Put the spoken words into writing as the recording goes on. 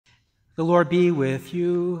The Lord be with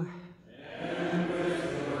you. And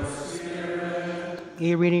with your spirit.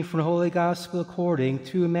 A reading from the Holy Gospel according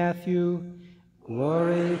to Matthew.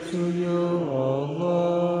 Glory to you, O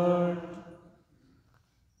Lord.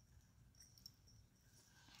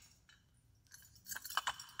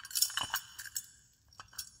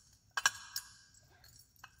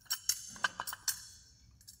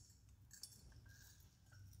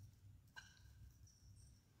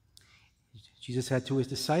 Jesus said to his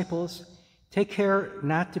disciples, "Take care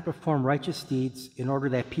not to perform righteous deeds in order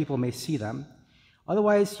that people may see them.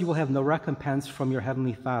 Otherwise, you will have no recompense from your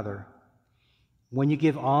heavenly Father. When you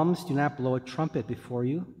give alms, do not blow a trumpet before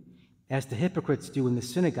you, as the hypocrites do in the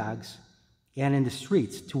synagogues and in the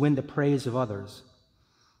streets to win the praise of others.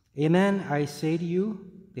 Amen, I say to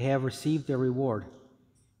you, they have received their reward.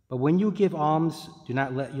 But when you give alms, do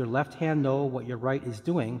not let your left hand know what your right is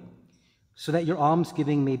doing, so that your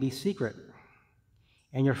almsgiving may be secret.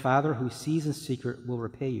 And your Father who sees in secret will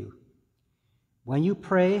repay you. When you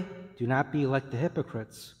pray, do not be like the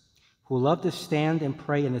hypocrites, who love to stand and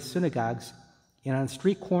pray in the synagogues and on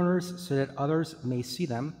street corners so that others may see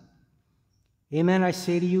them. Amen, I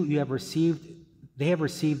say to you, they have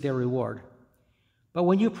received their reward. But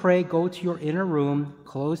when you pray, go to your inner room,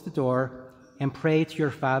 close the door, and pray to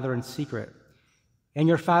your Father in secret. And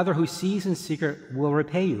your Father who sees in secret will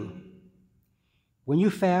repay you. When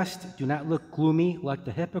you fast, do not look gloomy like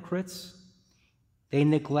the hypocrites. They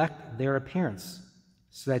neglect their appearance,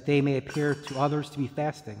 so that they may appear to others to be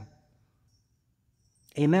fasting.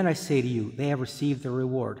 Amen, I say to you, they have received their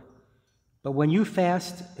reward. But when you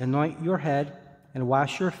fast, anoint your head and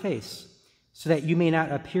wash your face, so that you may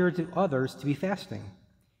not appear to others to be fasting,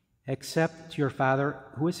 except to your Father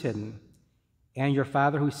who is hidden, and your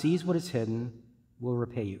Father who sees what is hidden will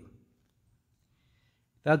repay you."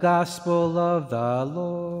 The Gospel of the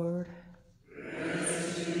Lord.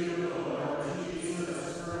 Praise to you, Lord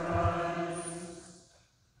Jesus Christ.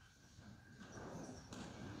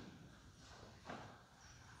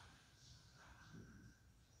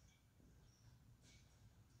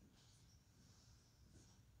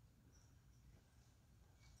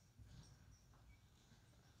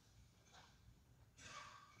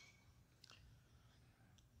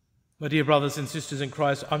 My dear brothers and sisters in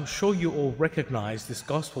Christ, I'm sure you all recognize this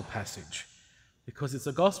gospel passage because it's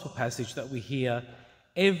a gospel passage that we hear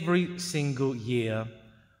every single year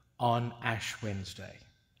on Ash Wednesday.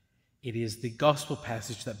 It is the gospel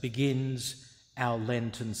passage that begins our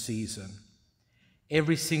Lenten season.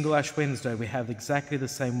 Every single Ash Wednesday we have exactly the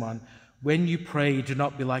same one. When you pray, do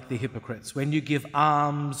not be like the hypocrites. When you give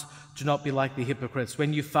alms, do not be like the hypocrites.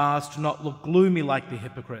 When you fast, do not look gloomy like the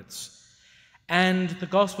hypocrites. And the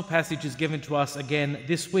gospel passage is given to us again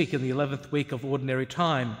this week in the 11th week of Ordinary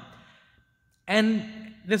Time. And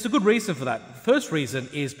there's a good reason for that. The first reason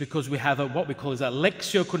is because we have what we call is a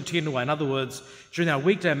lectio continua. In other words, during our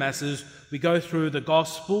weekday masses, we go through the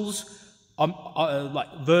Gospels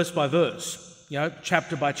like verse by verse,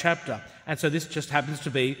 chapter by chapter. And so this just happens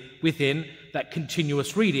to be within that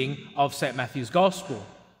continuous reading of St. Matthew's Gospel.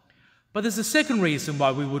 But there's a second reason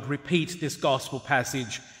why we would repeat this gospel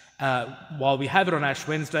passage while we have it on Ash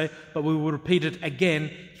Wednesday, but we will repeat it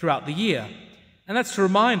again throughout the year. And that's to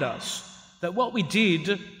remind us that what we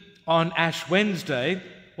did on Ash Wednesday,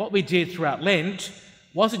 what we did throughout Lent,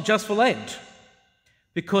 wasn't just for Lent,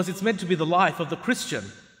 because it's meant to be the life of the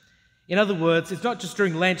Christian. In other words, it's not just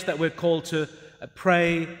during Lent that we're called to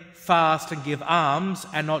pray, fast, and give alms,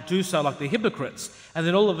 and not do so like the hypocrites. And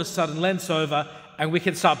then all of a sudden Lent's over, and we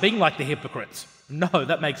can start being like the hypocrites. No,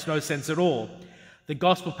 that makes no sense at all. The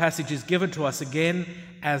gospel passage is given to us again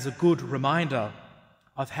as a good reminder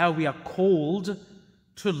of how we are called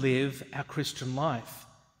to live our Christian life.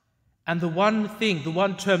 And the one thing, the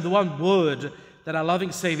one term, the one word that our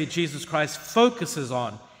loving Saviour Jesus Christ focuses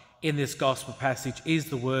on in this gospel passage is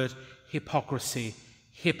the word hypocrisy,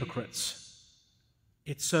 hypocrites.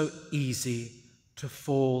 It's so easy to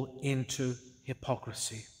fall into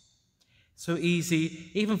hypocrisy. So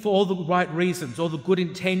easy, even for all the right reasons, all the good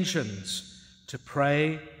intentions, to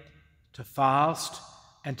pray, to fast,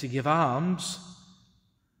 and to give alms,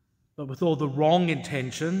 but with all the wrong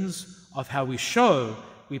intentions of how we show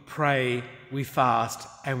we pray, we fast,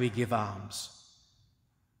 and we give alms.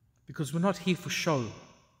 Because we're not here for show.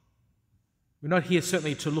 We're not here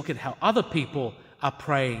certainly to look at how other people are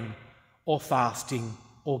praying or fasting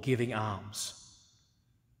or giving alms.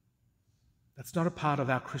 That's not a part of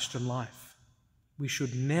our Christian life. We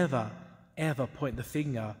should never, ever point the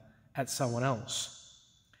finger at someone else.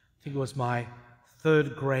 I think it was my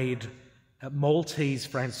third grade Maltese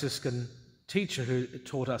Franciscan teacher who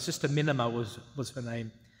taught us, Sister Minima was her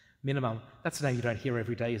name, Minima. That's a name you don't hear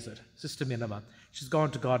every day, is it? Sister Minima. She's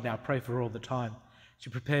gone to God now. I pray for her all the time. She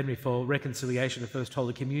prepared me for reconciliation of First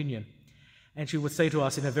Holy Communion. And she would say to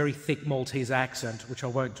us in a very thick Maltese accent, which I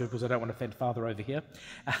won't do because I don't want to offend Father over here.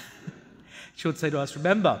 She would say to us,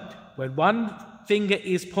 remember, when one finger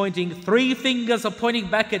is pointing, 3 fingers are pointing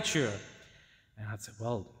back at you. And I'd say,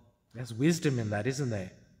 well, there's wisdom in that, isn't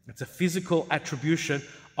there? It's a physical attribution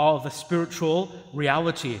of a spiritual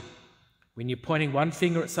reality. When you're pointing one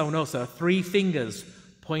finger at someone else, there are 3 fingers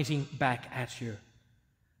pointing back at you.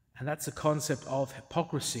 And that's the concept of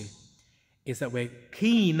hypocrisy, is that we're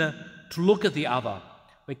keen to look at the other.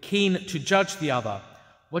 We're keen to judge the other.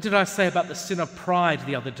 What did I say about the sin of pride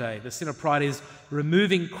the other day? The sin of pride is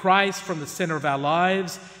removing Christ from the center of our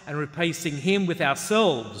lives and replacing him with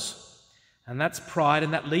ourselves. And that's pride,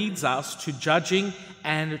 and that leads us to judging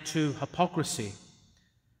and to hypocrisy.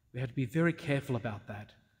 We have to be very careful about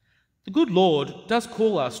that. The good Lord does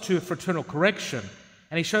call us to fraternal correction,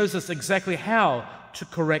 and he shows us exactly how to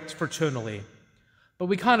correct fraternally. But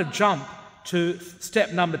we kind of jump to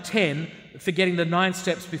step number 10, forgetting the 9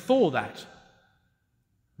 steps before that.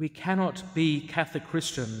 We cannot be Catholic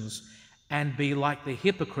Christians and be like the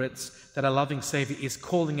hypocrites that our loving Saviour is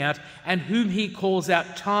calling out, and whom he calls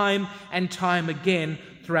out time and time again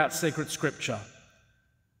throughout sacred Scripture.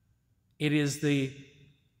 It is the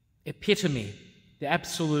epitome, the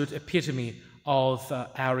absolute epitome of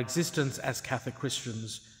our existence as Catholic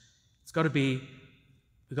Christians. We've got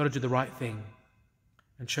to do the right thing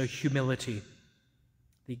and show humility,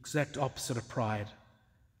 the exact opposite of pride,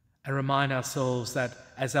 and remind ourselves that,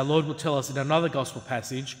 as our Lord will tell us in another gospel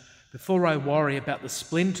passage, before I worry about the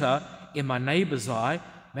splinter in my neighbour's eye,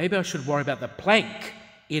 maybe I should worry about the plank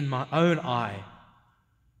in my own eye.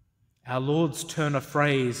 Our Lord's turn of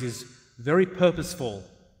phrase is very purposeful.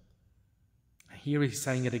 Here he's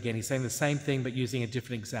saying it again. He's saying the same thing but using a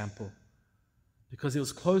different example, because it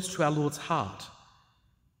was close to our Lord's heart.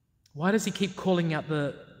 Why does he keep calling out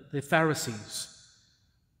the Pharisees?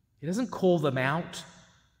 He doesn't call them out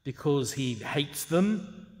because he hates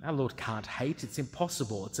them. Our Lord can't hate. It's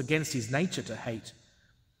impossible. It's against his nature to hate.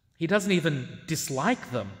 He doesn't even dislike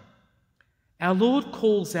them. Our Lord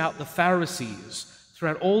calls out the Pharisees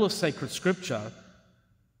throughout all of sacred Scripture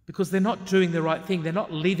because they're not doing the right thing. They're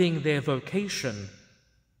not living their vocation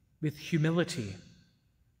with humility.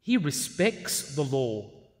 He respects the law.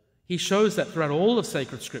 He shows that throughout all of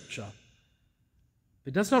sacred Scripture.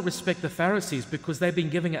 He does not respect the Pharisees because they've been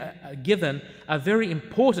given a very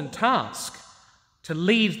important task to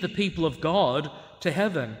lead the people of God to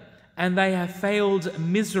heaven, and they have failed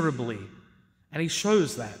miserably, and he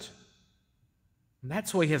shows that. And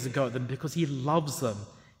that's why he has a go at them, because he loves them,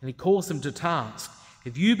 and he calls them to task.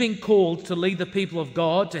 If you've been called to lead the people of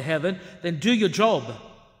God to heaven, then do your job.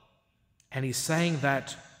 And he's saying that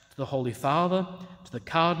to the Holy Father, to the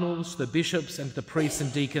cardinals, to the bishops, and to the priests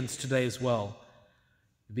and deacons today as well.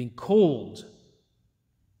 You've been called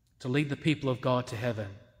to lead the people of God to heaven.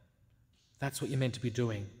 That's what you're meant to be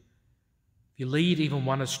doing. If you lead even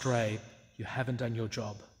one astray, you haven't done your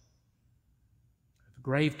job. A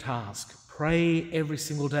grave task. Pray every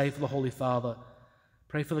single day for the Holy Father.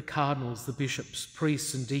 Pray for the cardinals, the bishops,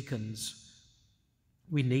 priests and deacons.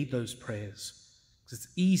 We need those prayers, because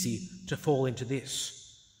it's easy to fall into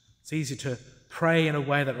this. It's easy to pray in a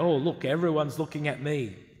way that, oh, look, everyone's looking at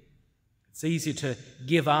me. It's easy to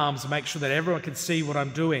give alms and make sure that everyone can see what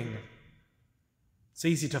I'm doing. It's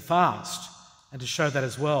easy to fast and to show that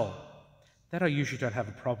as well. That I usually don't have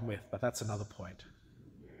a problem with, but that's another point.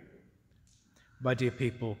 My dear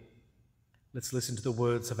people, let's listen to the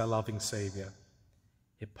words of our loving Saviour.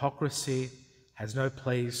 Hypocrisy has no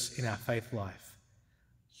place in our faith life.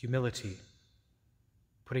 Humility,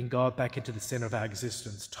 putting God back into the centre of our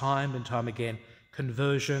existence, time and time again.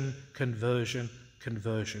 Conversion, conversion,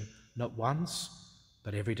 conversion. Not once,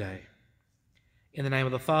 but every day. In the name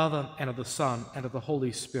of the Father, and of the Son, and of the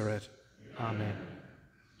Holy Spirit. Amen.